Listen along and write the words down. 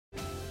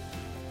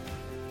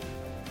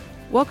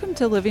Welcome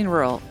to Living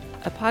Rural,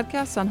 a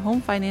podcast on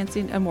home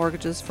financing and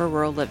mortgages for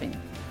rural living.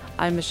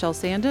 I'm Michelle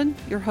Sandin,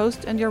 your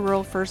host and your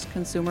Rural First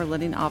Consumer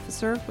Lending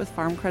Officer with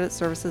Farm Credit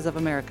Services of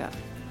America.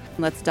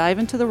 Let's dive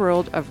into the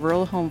world of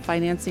rural home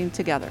financing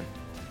together.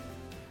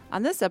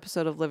 On this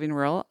episode of Living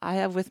Rural, I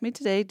have with me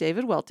today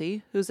David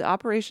Welte, who's the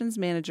Operations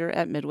Manager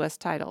at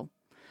Midwest Title.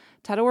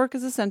 Title work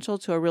is essential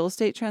to a real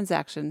estate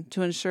transaction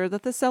to ensure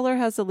that the seller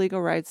has the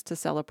legal rights to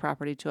sell a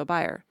property to a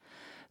buyer.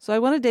 So I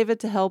wanted David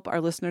to help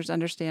our listeners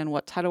understand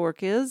what title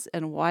work is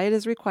and why it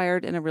is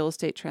required in a real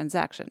estate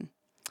transaction.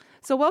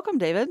 So welcome,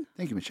 David.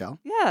 Thank you, Michelle.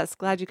 Yes,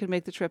 glad you could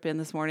make the trip in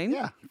this morning.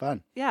 Yeah,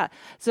 fun. Yeah.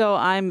 So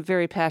I'm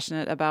very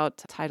passionate about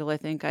title. I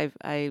think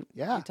we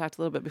talked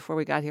a little bit before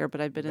we got here,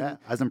 but I've been I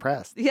was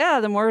impressed.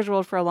 the mortgage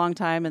world for a long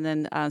time and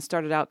then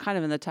started out kind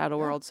of in the title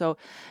world. So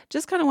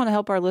just kind of want to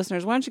help our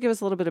listeners. Why don't you give us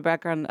a little bit of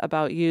background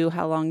about you,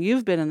 how long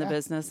you've been in the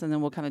business, and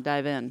then we'll kind of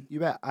dive in. You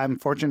bet. I'm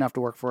fortunate enough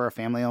to work for a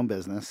family-owned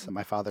business.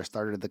 My father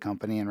started the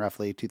company in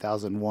roughly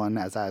 2001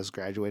 as I was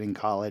graduating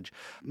college.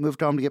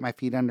 Moved home to get my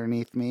feet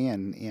underneath me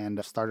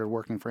and started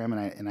working for him,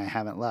 and I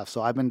haven't left.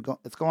 So I've been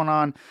it's going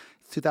on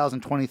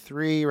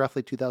 2023,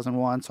 roughly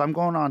 2001. So I'm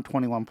going on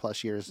 21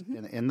 plus years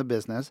in the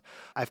business.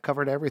 I've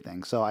covered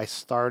everything. So I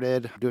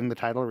started doing the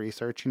title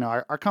research.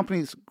 Our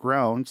company's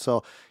grown.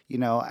 So,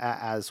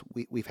 as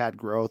we've had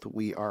growth,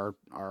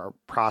 our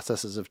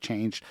processes have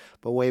changed.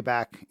 But way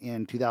back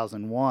in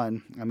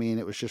 2001,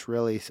 it was just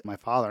really my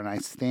father and I,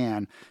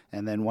 Stan,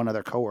 and then one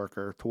other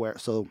coworker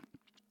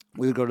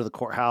we would go to the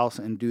courthouse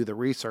and do the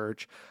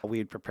research.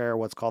 We'd prepare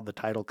what's called the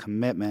title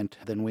commitment.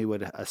 Then we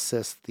would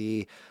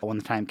when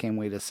the time came,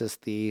 we'd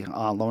assist the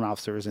loan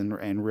officers and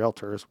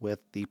realtors with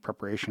the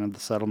preparation of the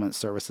settlement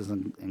services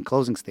and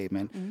closing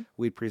statement. Mm-hmm.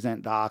 We'd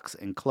present docs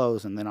and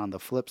close. And then on the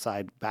flip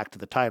side, back to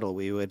the title,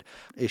 we would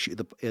issue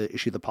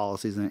the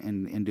policies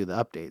and do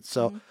the updates.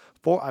 So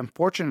I'm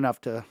fortunate enough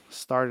to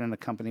start in a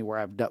company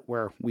where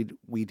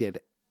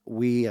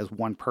we as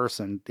one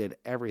person did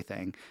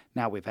everything.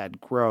 Now we've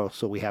had growth,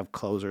 so we have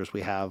closers,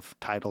 we have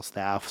title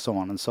staff, so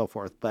on and so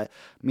forth. But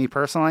me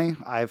personally,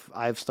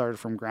 I've started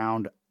from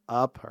ground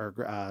up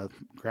or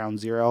ground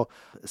zero,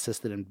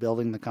 assisted in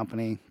building the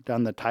company,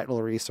 done the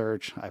title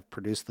research, I've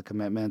produced the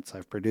commitments,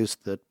 I've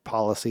produced the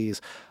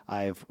policies,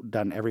 I've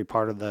done every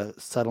part of the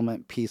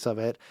settlement piece of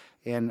it,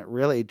 and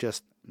really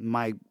just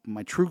my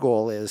true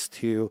goal is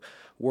to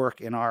work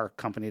in our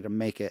company to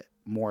make it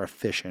more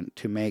efficient,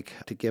 to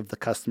give the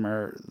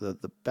customer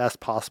the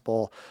best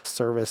possible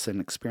service and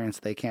experience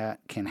they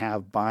can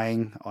have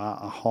buying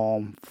a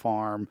home,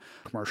 farm,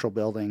 commercial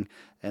building,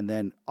 and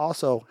then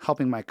also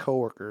helping my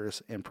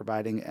coworkers and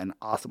providing an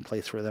awesome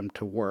place for them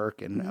to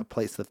work and a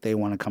place that they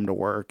want to come to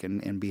work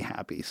and be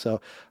happy.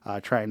 So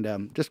trying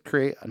to just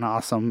create an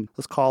awesome,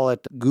 let's call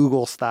it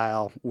Google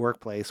style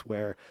workplace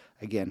where,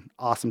 again,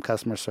 awesome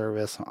customer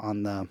service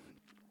on the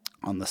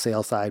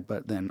sales side,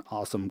 but then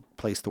awesome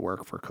place to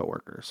work for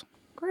coworkers.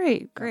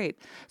 Great.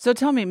 So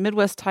tell me,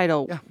 Midwest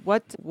Title,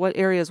 what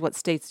areas, what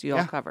states do you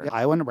all cover?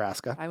 Iowa,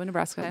 Nebraska.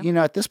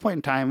 At this point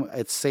in time,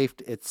 it's safe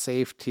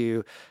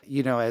to,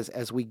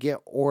 as we get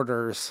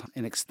orders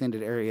in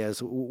extended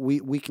areas,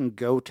 we can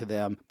go to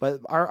them.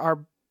 But our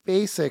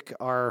basic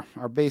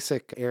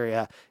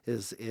area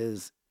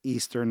is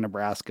eastern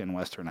Nebraska and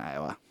western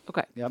Iowa.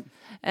 Okay. Yep.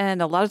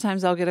 And a lot of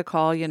times I'll get a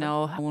call,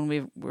 when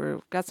we've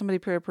got somebody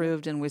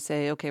pre-approved and we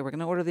say, okay, we're going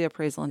to order the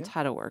appraisal and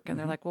title work. And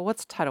they're like, well,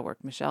 what's title work,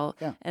 Michelle?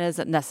 Yeah. And is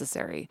it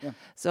necessary? Yeah.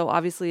 So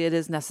obviously it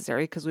is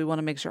necessary because we want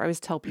to make sure, I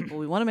always tell people,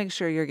 we want to make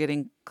sure you're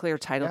getting clear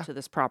title to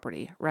this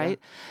property, right?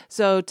 Yeah.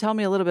 So tell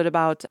me a little bit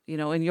about,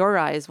 in your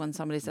eyes, when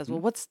somebody says, well,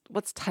 what's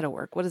title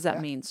work? What does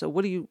that mean? So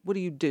what do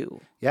you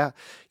do? Yeah.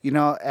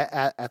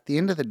 At the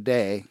end of the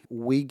day,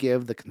 we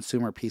give the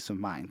consumer peace of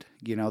mind,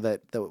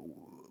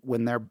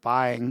 when they're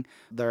buying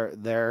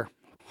their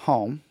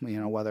home,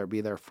 whether it be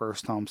their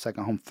first home,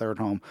 second home, third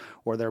home,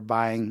 or they're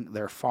buying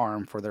their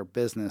farm for their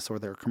business or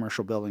their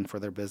commercial building for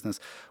their business,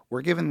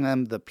 we're giving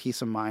them the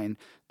peace of mind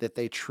that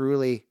they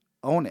truly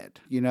own it.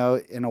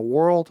 In a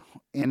world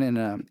and in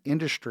an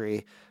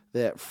industry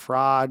that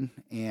fraud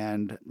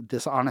and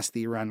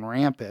dishonesty run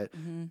rampant,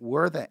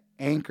 we're the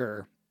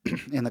anchor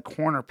in the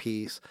corner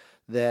piece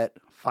that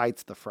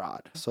fights the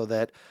fraud. So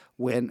that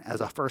when,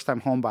 as a first-time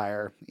home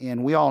buyer,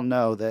 and we all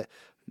know that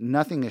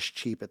nothing is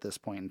cheap at this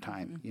point in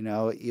time.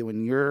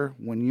 When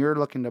you're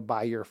looking to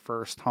buy your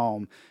first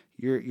home,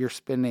 you're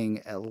spending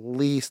at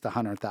least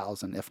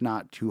 $100,000, if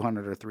not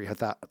 $200,000 or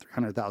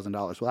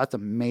 $300,000. Well, that's a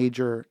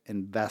major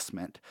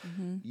investment.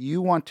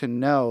 You want to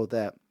know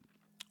that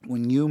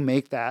when you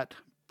make that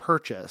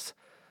purchase,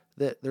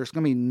 that there's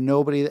going to be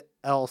nobody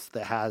else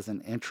that has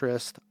an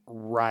interest,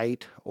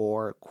 right,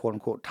 or quote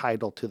unquote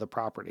title to the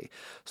property.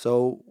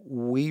 So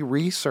we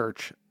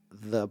research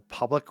the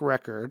public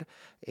record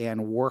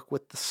and work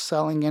with the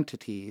selling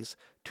entities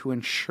to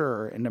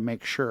ensure and to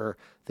make sure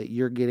that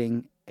you're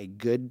getting a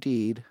good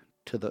deed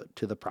to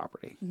the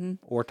property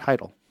or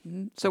title.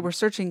 So we're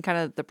searching kind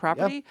of the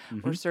property.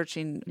 Yep. We're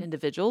searching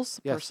individuals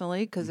Yes.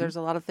 personally, because there's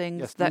a lot of things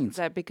Yes, that liens.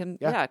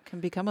 can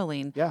become a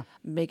lien. Yeah.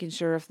 Making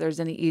sure if there's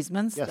any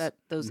easements Yes. that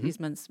those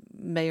easements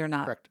may or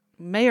Correct.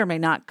 may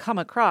not come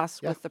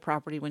across with the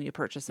property when you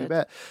purchase You it.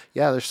 bet.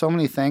 Yeah, there's so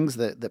many things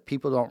that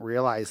people don't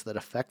realize that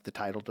affect the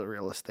title to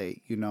real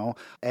estate.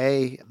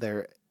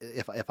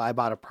 If I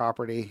bought a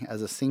property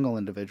as a single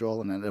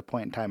individual, and at a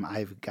point in time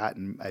I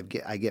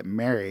get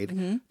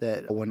married,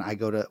 that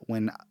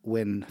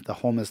when the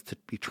home is to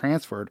be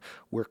transferred,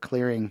 we're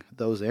clearing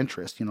those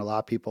interests. A lot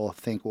of people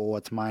think, well,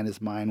 what's mine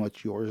is mine,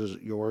 what's yours is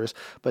yours,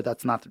 but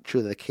that's not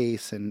truly the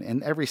case.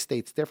 And every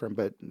state's different.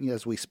 But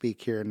as we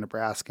speak here in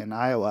Nebraska and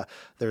Iowa,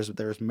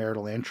 there's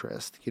marital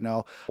interest.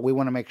 We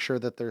want to make sure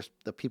that there's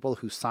the people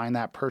who sign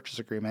that purchase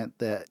agreement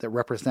that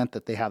represent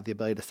that they have the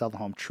ability to sell the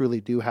home, truly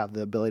do have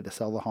the ability to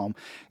sell the home.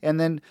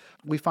 And then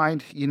we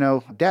find,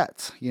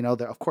 debts.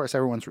 That, of course,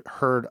 everyone's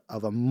heard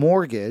of a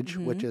mortgage,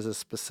 which is a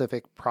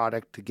specific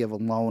product to give a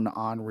loan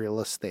on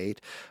real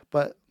estate,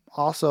 but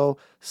also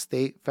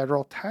state,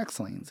 federal tax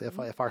liens.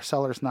 If our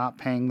seller's not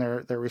paying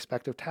their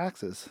respective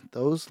taxes,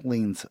 those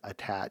liens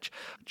attach.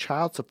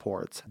 Child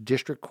supports,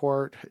 district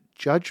court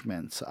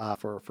judgments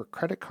for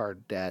credit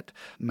card debt,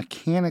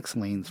 mechanics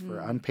liens for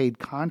unpaid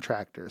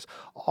contractors.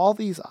 All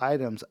these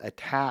items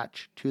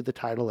attach to the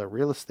title of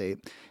real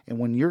estate. And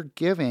when you're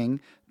giving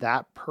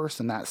that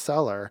person, that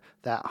seller,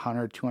 that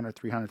 100, 200,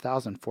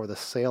 300,000 for the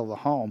sale of the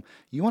home,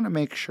 you want to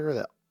make sure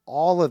that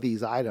all of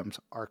these items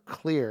are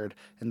cleared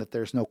and that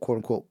there's no quote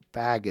unquote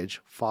baggage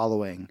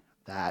following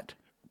that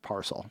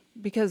parcel.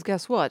 Because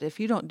guess what? If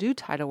you don't do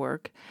title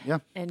work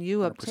and you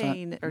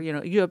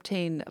 100%.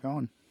 obtain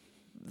Going.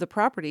 the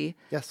property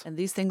Yes. and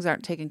these things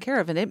aren't taken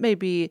care of, and it may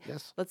be,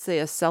 Yes. let's say,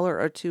 a seller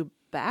or two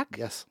back,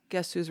 Yes.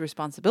 guess whose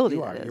responsibility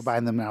You that are. is? You're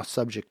buying them now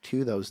subject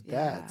to those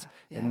debts.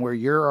 Yeah. And where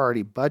you're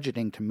already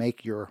budgeting to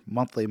make your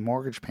monthly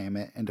mortgage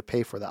payment and to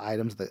pay for the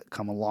items that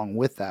come along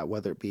with that,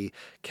 whether it be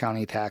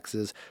county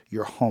taxes,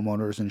 your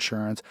homeowner's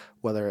insurance,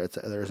 whether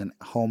there's a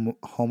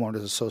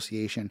homeowners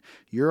association,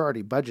 you're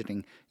already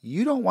budgeting.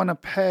 You don't want to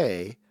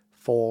pay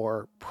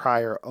for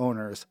prior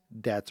owners'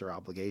 debts or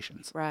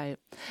obligations. Right.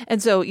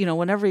 And so,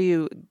 whenever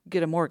you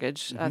get a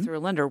mortgage through a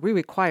lender, we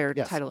require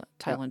title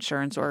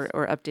insurance or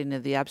updating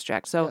of the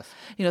abstract. So,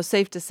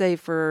 safe to say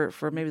for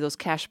maybe those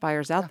cash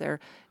buyers out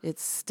there,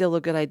 it's still a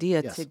good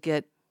idea to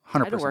get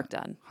 100%. title work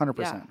done.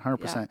 100%.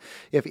 100%.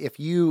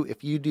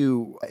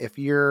 If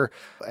you're,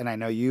 and I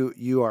know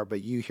you are,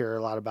 but you hear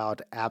a lot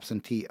about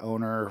absentee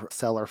owner,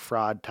 seller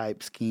fraud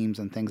type schemes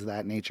and things of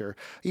that nature.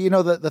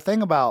 The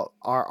thing about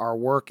our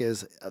work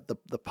is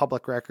the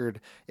public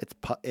record.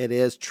 It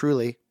is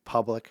truly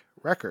public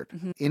record.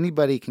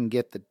 Anybody can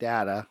get the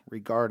data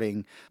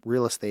regarding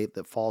real estate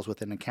that falls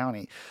within a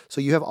county.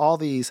 So you have all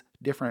these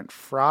different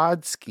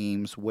fraud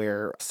schemes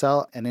where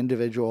an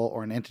individual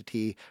or an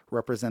entity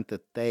represent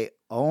that they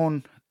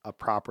own a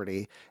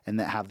property and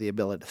that have the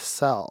ability to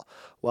sell.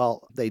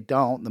 Well, they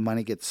don't. The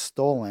money gets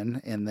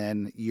stolen, and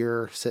then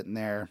you're sitting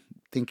there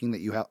thinking that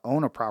you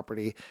own a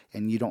property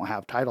and you don't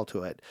have title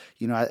to it.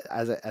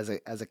 As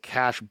a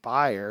cash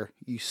buyer,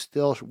 you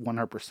still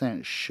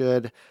 100%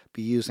 should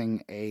be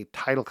using a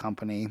title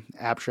company,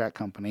 abstract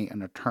company,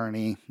 an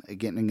attorney,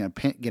 getting an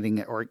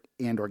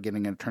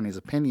attorney's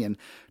opinion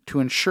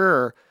to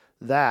ensure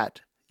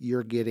that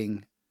you're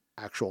getting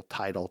actual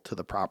title to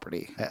the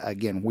property.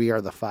 Again, we are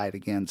the fight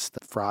against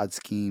fraud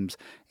schemes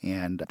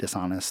and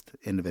dishonest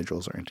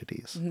individuals or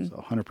entities.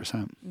 So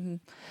 100%.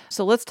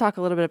 So let's talk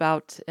a little bit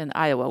about in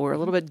Iowa. We're a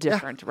little bit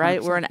different,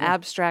 right? We're an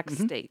abstract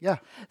state. Yeah.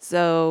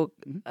 So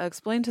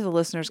explain to the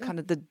listeners kind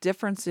of the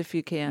difference, if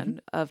you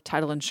can, of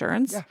title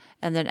insurance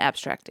and then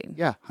abstracting.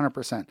 Yeah,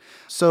 100%.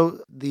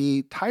 So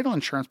the title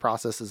insurance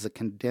process is a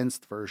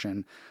condensed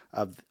version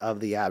of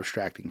the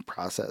abstracting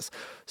process.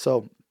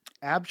 So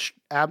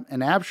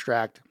an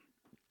abstract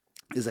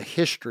is a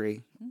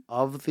history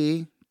of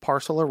the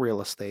parcel of real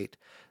estate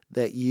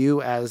that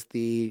you as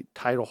the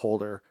title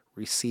holder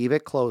receive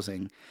at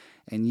closing,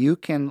 and you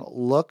can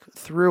look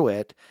through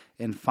it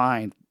and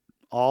find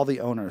all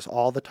the owners,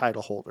 all the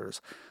title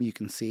holders. You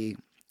can see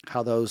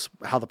how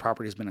the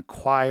property has been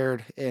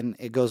acquired, and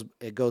it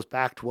goes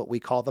back to what we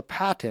call the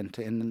patent.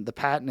 And the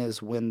patent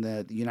is when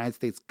the United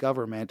States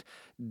government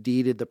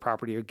deeded the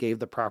property or gave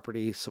the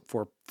property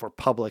for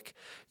public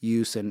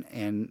use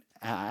and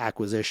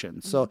acquisition.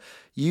 So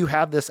you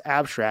have this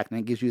abstract, and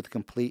it gives you the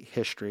complete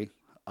history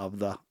of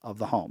the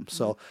home.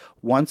 So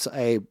once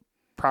a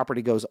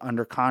property goes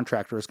under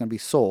contract or is going to be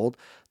sold,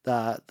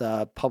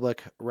 the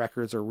public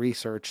records or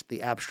research,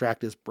 the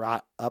abstract is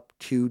brought up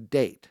to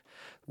date.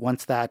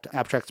 Once that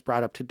abstract's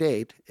brought up to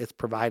date, it's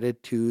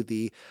provided to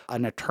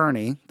an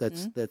attorney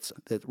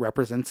that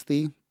represents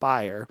the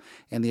buyer,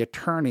 and the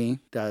attorney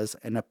does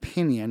an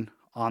opinion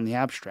on the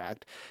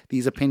abstract.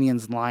 These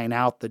opinions line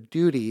out the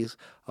duties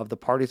of the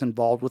parties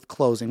involved with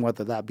closing,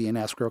 whether that be an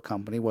escrow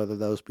company, whether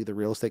those be the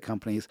real estate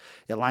companies.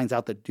 It lines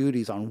out the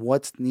duties on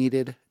what's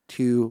needed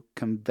to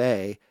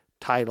convey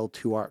title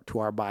to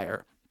our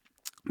buyer.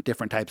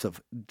 Different types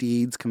of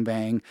deeds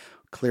conveying,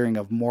 clearing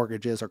of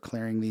mortgages or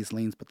clearing these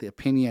liens, but the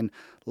opinion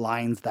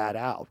lines that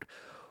out.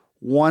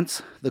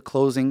 Once the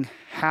closing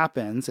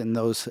happens and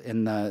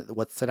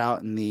what's set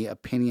out in the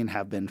opinion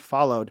have been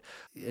followed,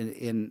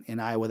 in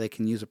Iowa they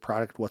can use a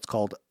product what's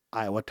called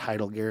Iowa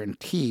Title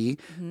Guarantee,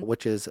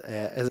 which is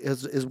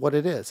what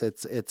it is.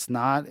 It's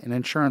not an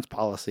insurance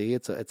policy.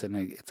 It's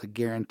a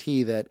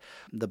guarantee that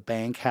the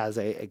bank has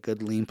a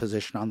good lien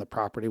position on the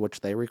property,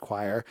 which they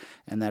require,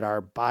 and that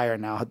our buyer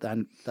now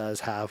then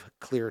does have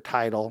clear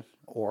title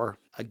or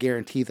a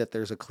guarantee that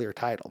there's a clear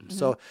title.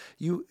 So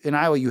in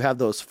Iowa you have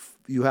those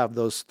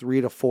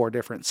 3 to 4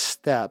 different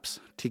steps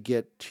to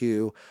get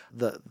to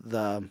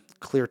the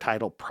clear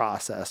title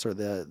process or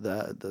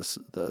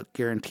the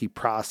guarantee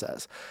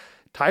process.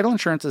 Title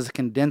insurance is a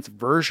condensed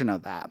version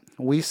of that.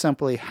 We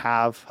simply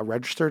have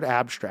registered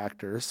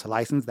abstractors,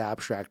 licensed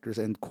abstractors,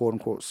 and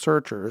quote-unquote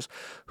searchers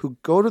who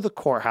go to the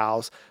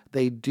courthouse,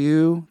 they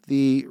do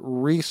the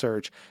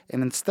research,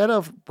 and instead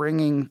of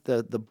bringing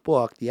the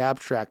book, the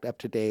abstract, up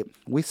to date,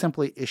 we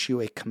simply issue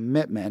a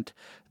commitment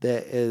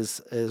that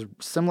is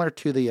similar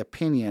to the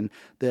opinion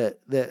that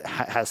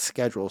has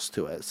schedules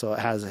to it. So it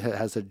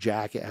has a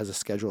jacket, it has a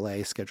Schedule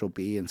A, Schedule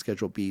B, and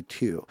Schedule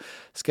B2.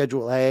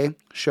 Schedule A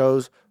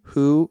shows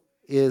who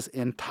is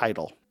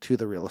entitled to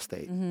the real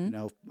estate,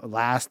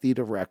 last deed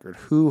of record,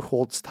 who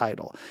holds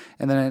title.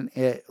 And then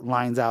it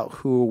lines out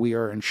who we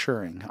are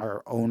insuring.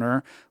 Our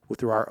owner,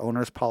 through our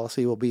owner's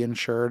policy, will be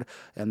insured,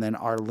 and then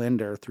our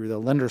lender, through the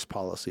lender's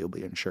policy, will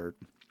be insured.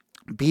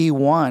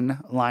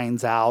 B1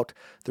 lines out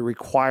the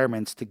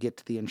requirements to get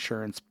to the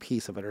insurance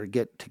piece of it, or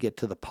get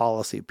to the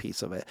policy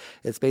piece of it.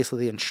 It's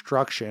basically the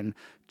instruction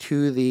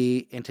to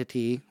the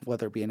entity,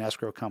 whether it be an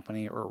escrow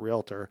company or a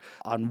realtor,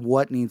 on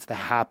what needs to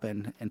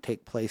happen and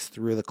take place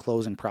through the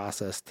closing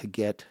process to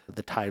get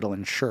the title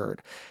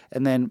insured.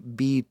 And then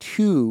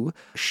B2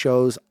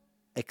 shows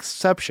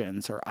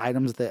exceptions or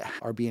items that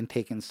are being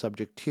taken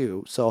subject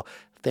to. So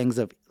things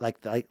of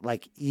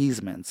like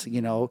easements,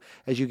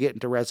 as you get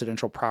into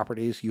residential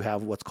properties, you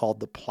have what's called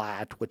the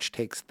plat, which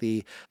takes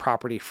the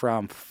property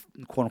from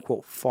quote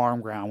unquote farm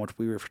ground, which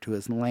we refer to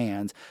as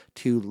lands,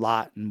 to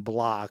lot and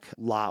block,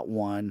 lot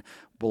 1,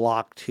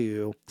 block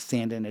 2,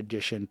 Sandin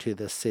addition to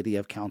the city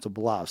of Council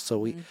Bluffs.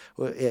 So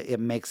it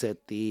makes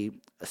it the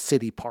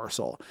city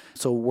parcel.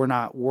 So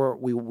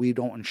we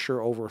don't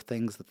insure over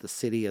things that the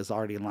city has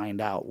already lined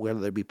out, whether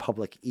there be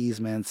public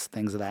easements,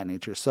 things of that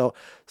nature. So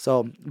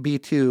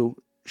B2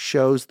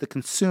 shows the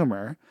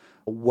consumer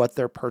what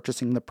they're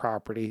purchasing the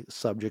property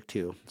subject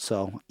to.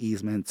 So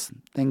easements,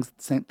 things,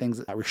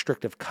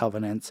 restrictive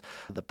covenants,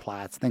 the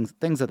plats,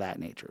 things of that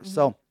nature.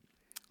 So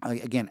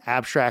again,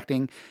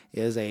 abstracting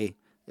is a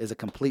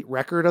complete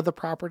record of the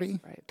property.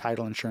 Right.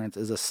 Title insurance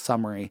is a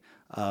summary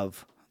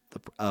of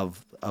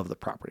the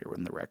property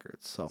in the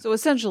records. So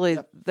essentially,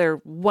 they're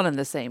one and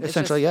the same.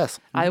 Essentially,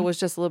 yes. Iowa's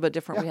just a little bit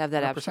different. Yeah, we have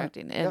that 100%.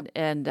 abstracting,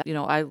 and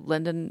I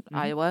lend in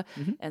Iowa,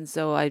 and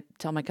so I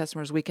tell my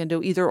customers we can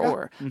do either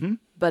or.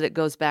 But it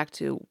goes back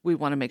to we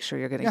want to make sure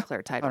you're getting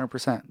clear title.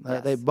 100%.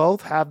 Yes. They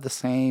both have the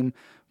same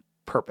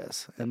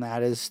purpose, and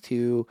that is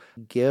to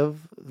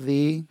give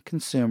the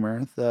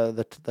consumer,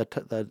 the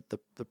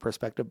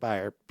prospective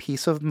buyer,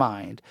 peace of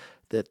mind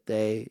that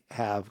they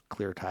have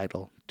clear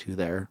title to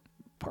their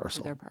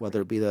parcel,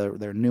 whether it be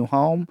their new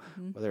home,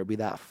 whether it be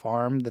that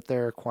farm that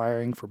they're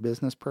acquiring for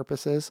business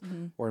purposes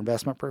or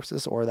investment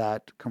purposes, or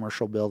that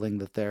commercial building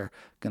that they're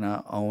going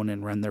to own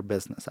and run their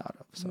business out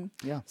of. So,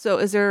 yeah. So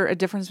is there a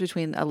difference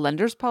between a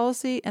lender's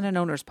policy and an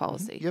owner's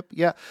policy? Yep.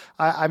 Yeah.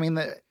 I mean,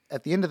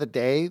 at the end of the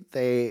day,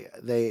 they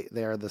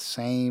are the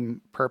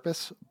same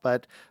purpose,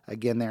 but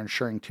again, they're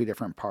insuring two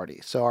different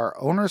parties. So our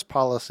owner's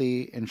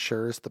policy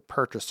insures the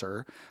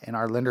purchaser, and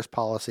our lender's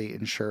policy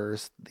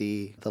insures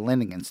the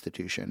lending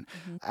institution.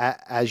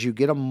 As you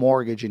get a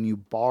mortgage and you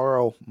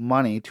borrow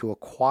money to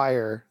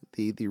acquire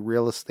the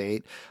real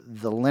estate,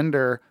 the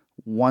lender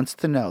wants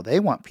to know,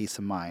 they want peace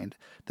of mind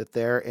that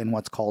they're in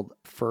what's called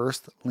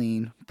first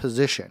lien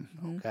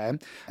position. Okay.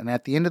 And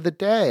at the end of the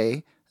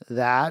day,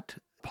 that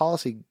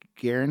policy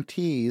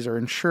guarantees or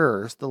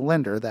ensures the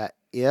lender that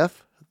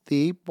if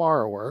the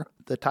borrower,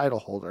 the title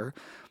holder,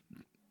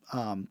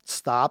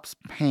 stops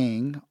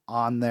paying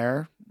on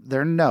their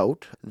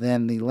note,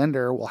 then the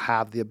lender will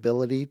have the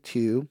ability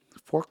to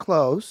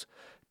foreclose,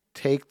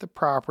 take the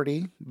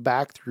property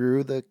back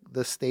through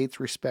the state's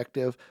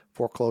respective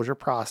foreclosure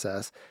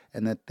process,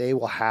 and that they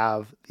will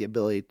have the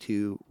ability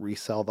to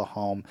resell the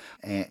home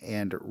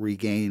and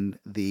regain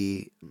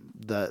the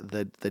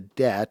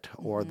debt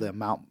or the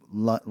amount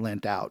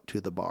lent out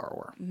to the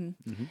borrower.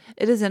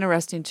 It is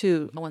interesting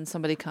too when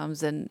somebody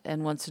comes and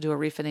wants to do a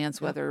refinance,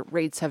 whether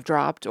rates have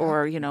dropped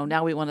or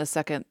now we want a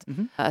second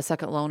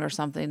loan or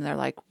something. And they're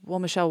like, well,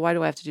 Michelle, why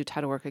do I have to do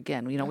title work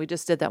again? We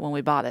just did that when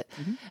we bought it.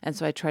 And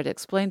so I try to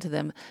explain to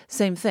them,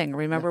 same thing.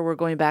 Remember, we're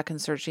going back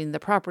and searching the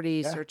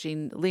property,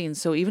 searching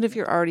liens. So even if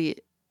you're already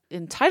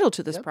entitled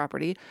to this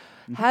property,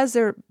 has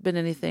there been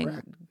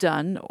anything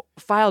done,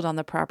 filed on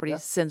the property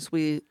since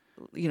we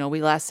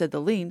last did the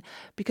lien?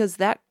 Because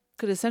that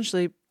could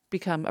essentially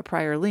become a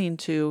prior lien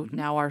to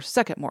now our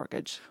second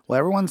mortgage. Well,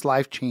 everyone's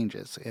life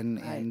changes,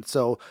 and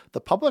so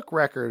the public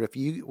record, if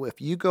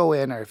you go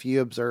in or if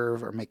you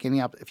observe or make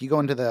if you go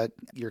into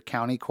your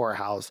county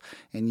courthouse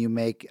and you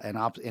make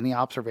any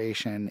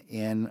observation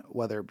in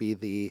whether it be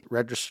the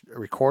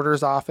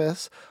recorder's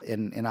office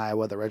in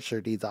Iowa, the Register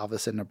of Deeds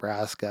office in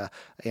Nebraska,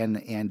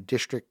 and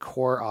district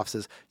court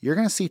offices, you're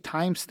going to see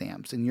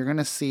timestamps, and you're going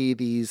to see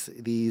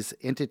these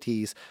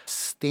entities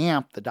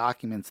stamp the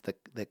documents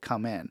that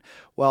come in.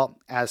 Well,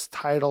 as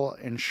title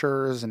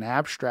insurers and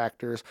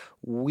abstractors,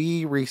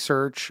 we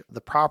research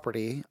the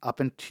property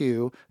up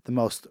into the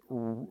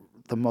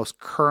most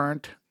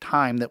current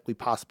time that we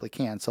possibly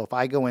can. So if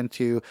I go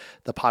into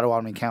the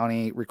Pottawatomie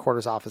County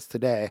Recorder's Office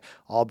today,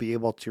 I'll be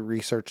able to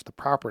research the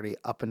property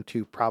up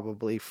into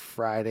probably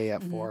Friday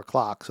at 4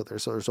 o'clock. So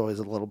there's always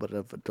a little bit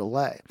of a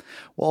delay.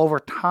 Well, over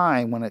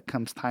time, when it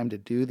comes time to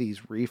do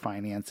these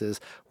refinances,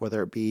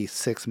 whether it be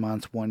 6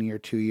 months, 1 year,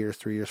 2 years,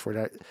 3 years, 4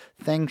 years,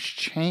 things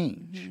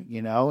change,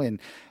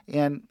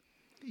 and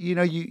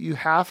you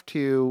have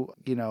to,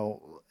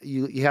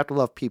 you have to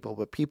love people,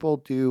 but people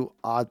do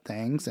odd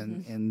things,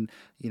 and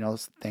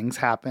things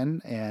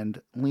happen,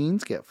 and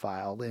liens get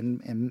filed,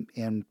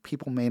 and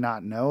people may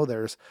not know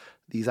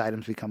these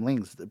items become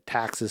liens,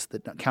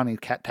 county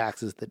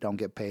taxes that don't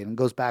get paid. And it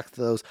goes back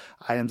to those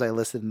items I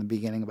listed in the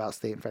beginning about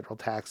state and federal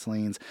tax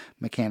liens,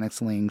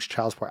 mechanics liens,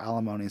 child support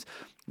alimonies.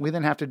 We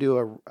then have to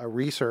do a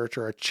research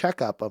or a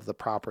checkup of the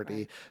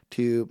property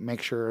to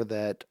make sure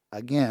that,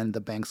 again, the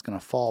bank's going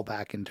to fall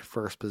back into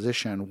first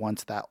position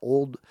once that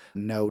old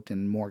note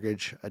and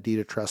mortgage, a deed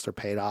of trust are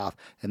paid off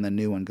and the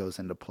new one goes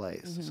into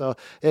place. So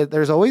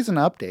there's always an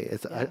update.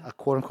 It's a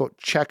quote unquote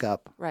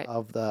checkup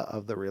of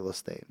the real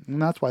estate.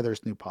 And that's why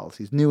there's new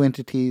policies, new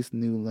entities,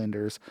 new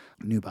lenders,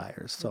 new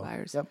buyers. So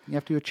yep, you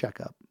have to do a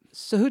checkup.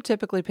 So who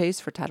typically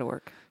pays for title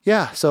work?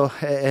 Yeah. So,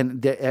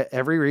 and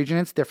every region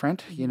it's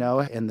different,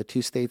 in the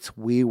two states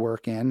we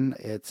work in,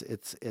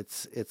 it's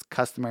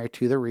customary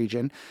to the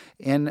region.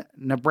 In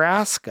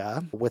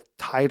Nebraska, with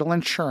title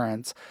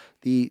insurance,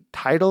 the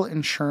title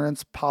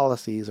insurance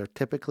policies are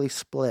typically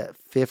split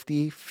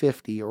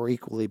 50-50 or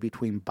equally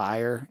between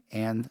buyer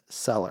and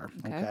seller.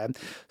 Okay.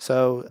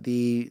 So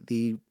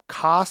the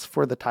cost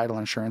for the title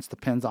insurance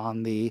depends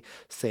on the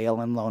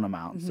sale and loan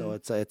amount. So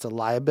it's a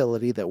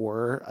liability that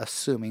we're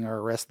assuming, or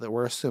a risk that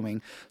we're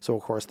assuming. So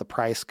of course the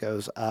price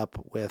goes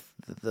up with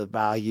the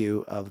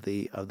value of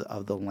the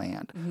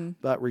land.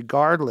 But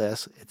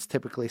regardless, it's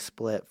typically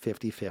split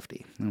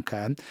 50-50.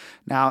 Okay.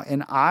 Now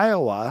in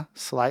Iowa,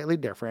 slightly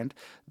different.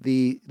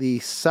 The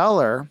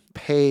seller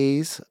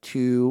pays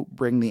to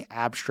bring the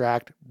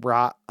abstract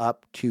brought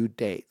up to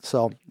date.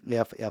 So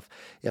if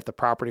the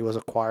property was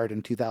acquired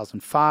in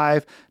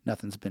 2005,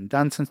 nothing's been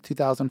done since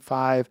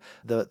 2005,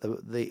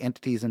 the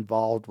entities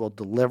involved will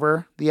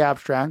deliver the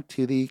abstract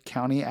to the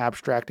county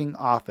abstracting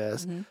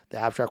office. The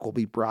abstract will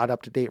be brought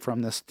up to date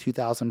from this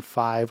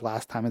 2005,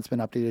 last time it's been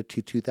updated,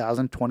 to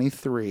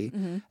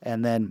 2023,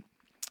 and then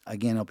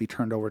again it'll be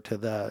turned over to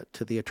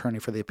the attorney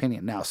for the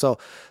opinion. Now, so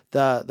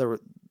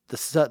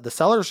the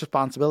seller's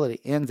responsibility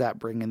ends at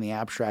bringing the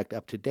abstract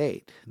up to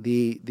date.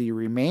 The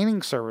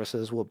remaining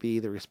services will be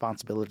the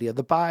responsibility of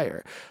the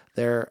buyer.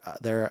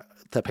 They're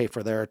to pay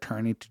for their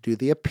attorney to do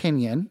the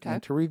opinion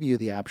and to review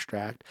the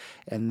abstract,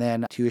 and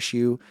then to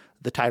issue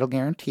the title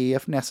guarantee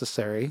if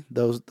necessary.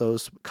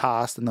 Those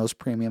costs and those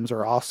premiums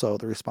are also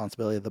the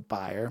responsibility of the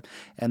buyer.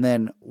 And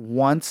then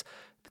once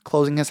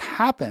closing has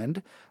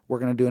happened, we're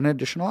going to do an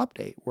additional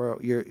update where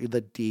the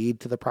deed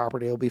to the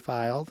property will be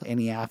filed.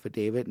 Any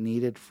affidavit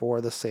needed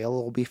for the sale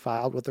will be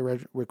filed with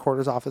the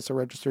recorder's office or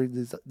registered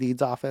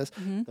deeds office.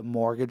 The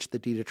mortgage, the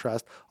deed of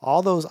trust,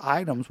 all those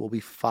items will be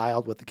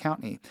filed with the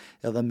county.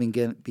 It'll then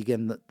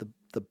begin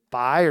the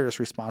buyer's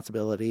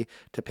responsibility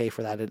to pay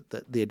for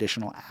that, the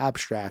additional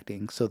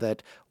abstracting, so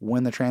that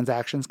when the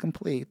transaction's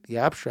complete, the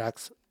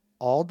abstract's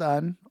all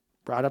done,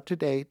 brought up to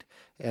date,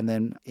 and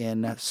then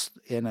in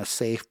a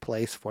safe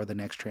place for the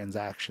next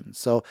transaction.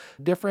 So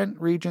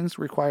different regions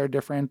require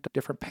different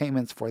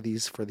payments for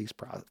these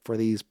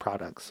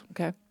products.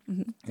 Okay.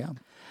 Yeah.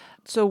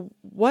 So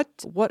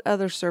what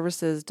other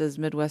services does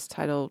Midwest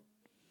Title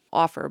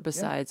offer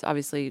besides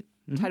obviously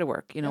title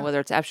work? Whether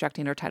it's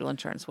abstracting or title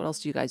insurance. What else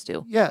do you guys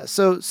do? Yeah.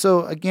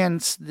 So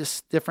again,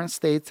 different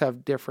states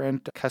have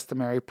different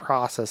customary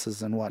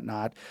processes and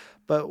whatnot.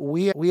 But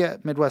we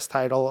at Midwest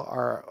Title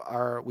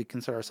we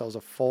consider ourselves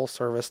a full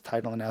service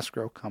title and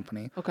escrow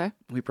company. Okay.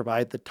 We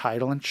provide the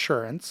title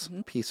insurance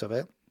piece of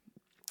it.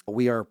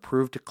 We are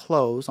approved to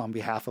close on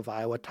behalf of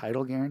Iowa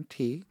Title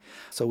Guarantee,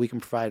 so we can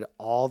provide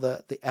all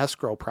the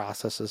escrow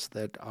processes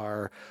that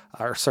are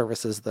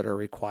services that are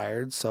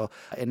required. So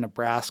in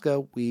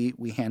Nebraska, we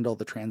handle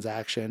the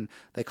transaction.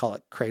 They call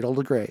it cradle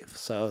to grave.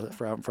 So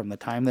from the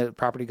time that the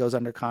property goes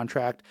under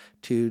contract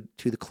to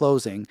the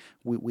closing,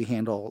 we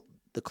handle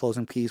the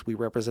closing piece. We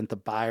represent the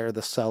buyer,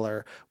 the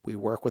seller. We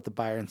work with the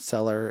buyer and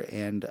seller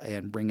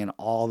and bring in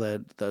all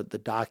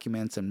the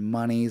documents and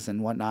monies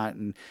and whatnot,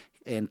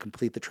 and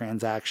complete the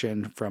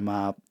transaction from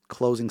a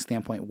closing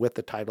standpoint with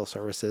the title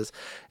services.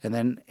 And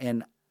then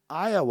in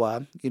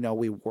Iowa,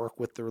 we work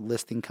with the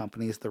listing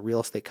companies, the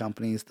real estate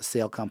companies, the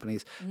sale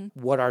companies,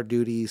 what our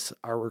duties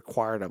are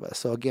required of us.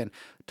 So again,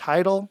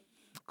 title,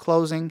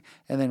 closing,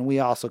 and then we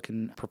also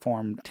can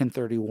perform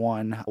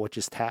 1031, which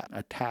is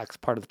a tax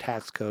part of the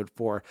tax code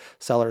for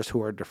sellers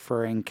who are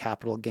deferring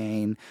capital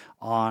gain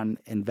on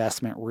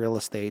investment real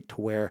estate to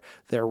where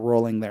they're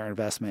rolling their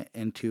investment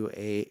into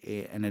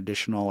an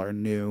additional or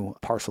new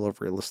parcel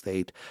of real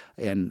estate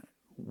and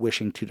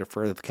wishing to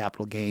defer the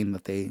capital gain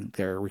that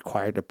they're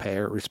required to pay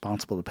or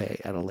responsible to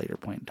pay at a later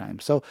point in time.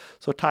 So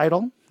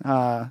title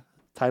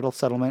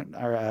settlement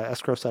or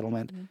escrow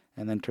settlement,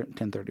 and then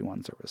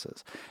 1031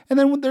 services. And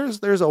then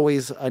there's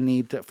always a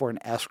need for an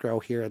escrow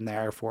here and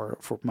there for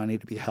money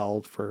to be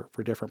held for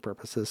different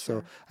purposes.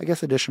 Sure. So I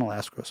guess additional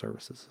escrow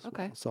services as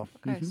okay. well.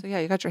 So yeah,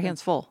 you got your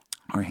hands full.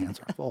 Our hands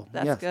are full.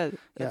 That's good.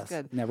 That's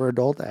good. Never a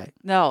dull day.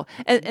 No,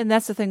 and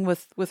that's the thing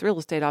with real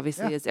estate.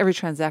 Obviously, is every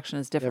transaction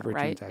is different,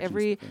 right?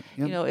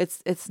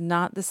 It's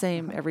not the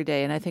same every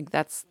day, and I think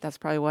that's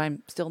probably why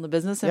I'm still in the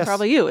business, and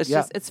probably you. It's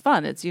just it's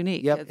fun. It's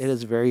unique. Yep, it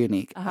is very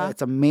unique.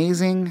 It's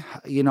amazing.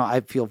 I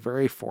feel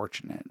very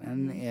fortunate,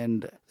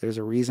 and there's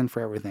a reason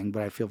for everything,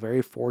 but I feel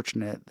very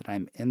fortunate that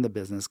I'm in the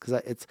business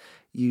because it's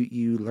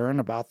you learn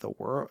about the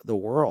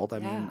world. I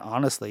mean,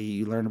 honestly,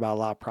 you learn about a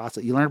lot of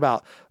process. You learn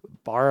about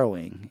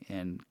borrowing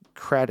and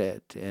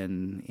credit,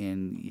 and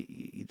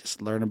you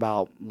just learn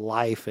about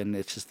life, and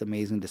it's just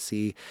amazing to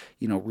see.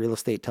 Real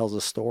estate tells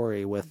a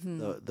story with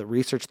the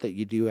research that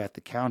you do at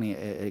the county.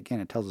 Again,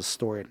 it tells a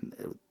story,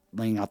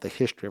 laying out the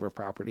history of a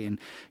property, and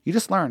you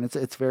just learn.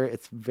 It's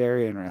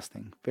very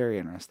interesting,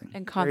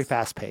 and very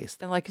fast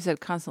paced, and like you said,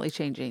 constantly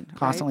changing.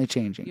 Constantly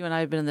changing. You and I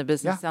have been in the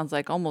business. Sounds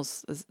like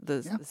almost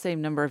the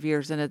same number of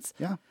years, and it's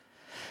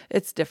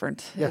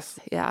different. Yes.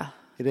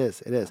 It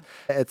is.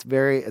 It's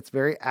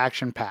very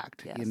action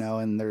packed,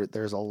 and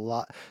there's a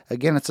lot.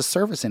 Again, it's a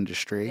service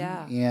industry,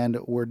 and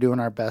we're doing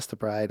our best to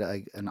provide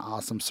an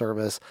awesome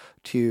service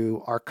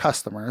to our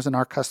customers, and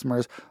our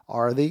customers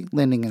are the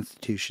lending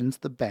institutions,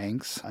 the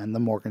banks, and the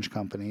mortgage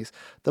companies,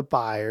 the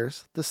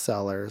buyers, the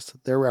sellers,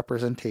 their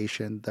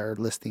representation, their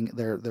listing,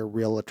 their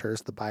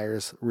realtors, the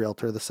buyer's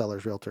realtor, the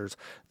seller's realtors,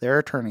 their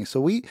attorneys. So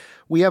we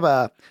have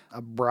a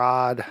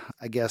broad,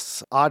 I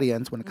guess,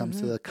 audience when it comes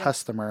to the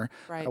customer.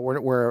 Right.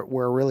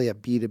 We're really a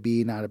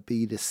B2B, not a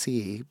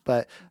B2C.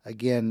 But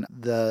again,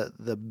 the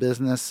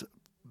businesses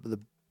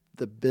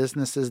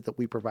that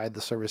we provide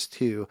the service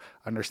to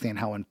understand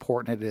how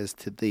important it is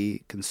to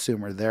the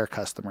consumer, their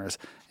customers,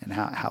 and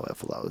how it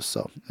flows.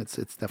 So it's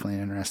definitely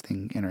an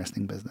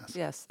interesting business.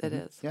 Yes, it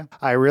is. Yeah,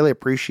 I really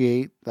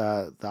appreciate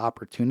the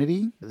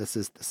opportunity. This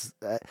is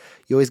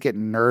you always get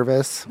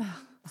nervous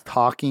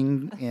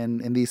talking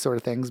in these sort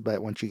of things,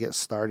 but once you get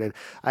started,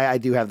 I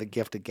do have the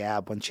gift of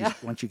gab. Once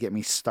you get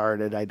me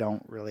started, I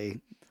don't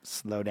really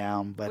slow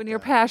down. But when you're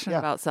passionate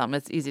about something,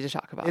 it's easy to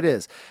talk about. It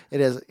is,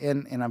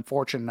 and I'm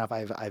fortunate enough.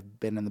 I've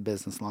been in the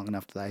business long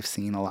enough that I've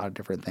seen a lot of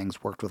different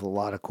things, worked with a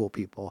lot of cool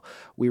people.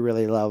 We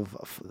really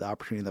love the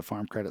opportunity that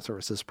Farm Credit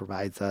Services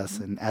provides us,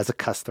 and as a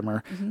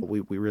customer,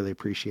 we really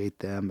appreciate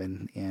them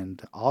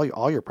and all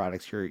your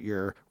products,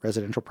 your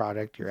residential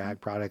product, your ag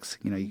products.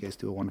 You guys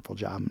do a wonderful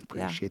job, and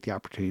appreciate the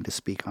opportunity to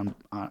speak on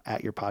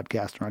at your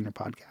podcast or on your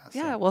podcast.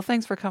 Yeah, well,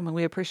 thanks for coming.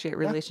 We appreciate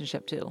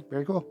relationship too.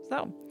 Very cool.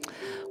 So,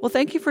 well,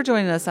 thank you for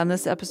joining us on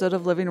this episode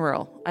of Living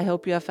Rural. I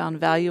hope you have found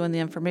value in the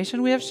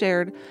information we have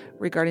shared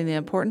regarding the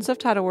importance of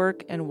title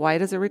work and why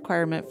it is a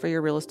requirement for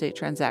your real estate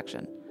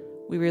transaction.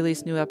 We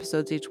release new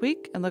episodes each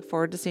week and look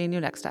forward to seeing you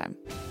next time.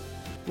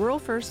 Rural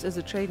First is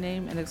a trade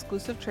name and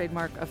exclusive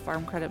trademark of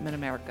Farm Credit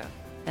Mid-America,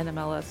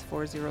 NMLS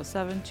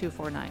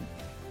 407249.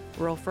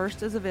 Rural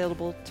First is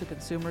available to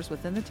consumers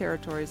within the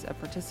territories of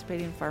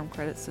participating Farm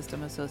Credit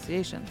System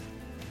associations,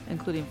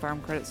 including Farm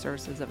Credit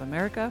Services of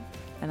America,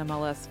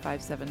 NMLS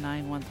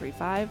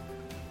 579135,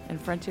 and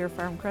Frontier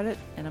Farm Credit,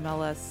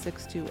 NMLS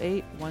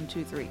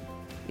 628123.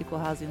 Equal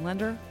housing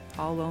lender,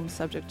 all loans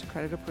subject to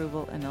credit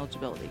approval and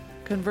eligibility.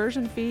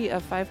 Conversion fee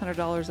of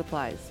 $500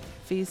 applies.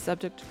 Fees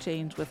subject to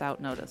change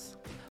without notice.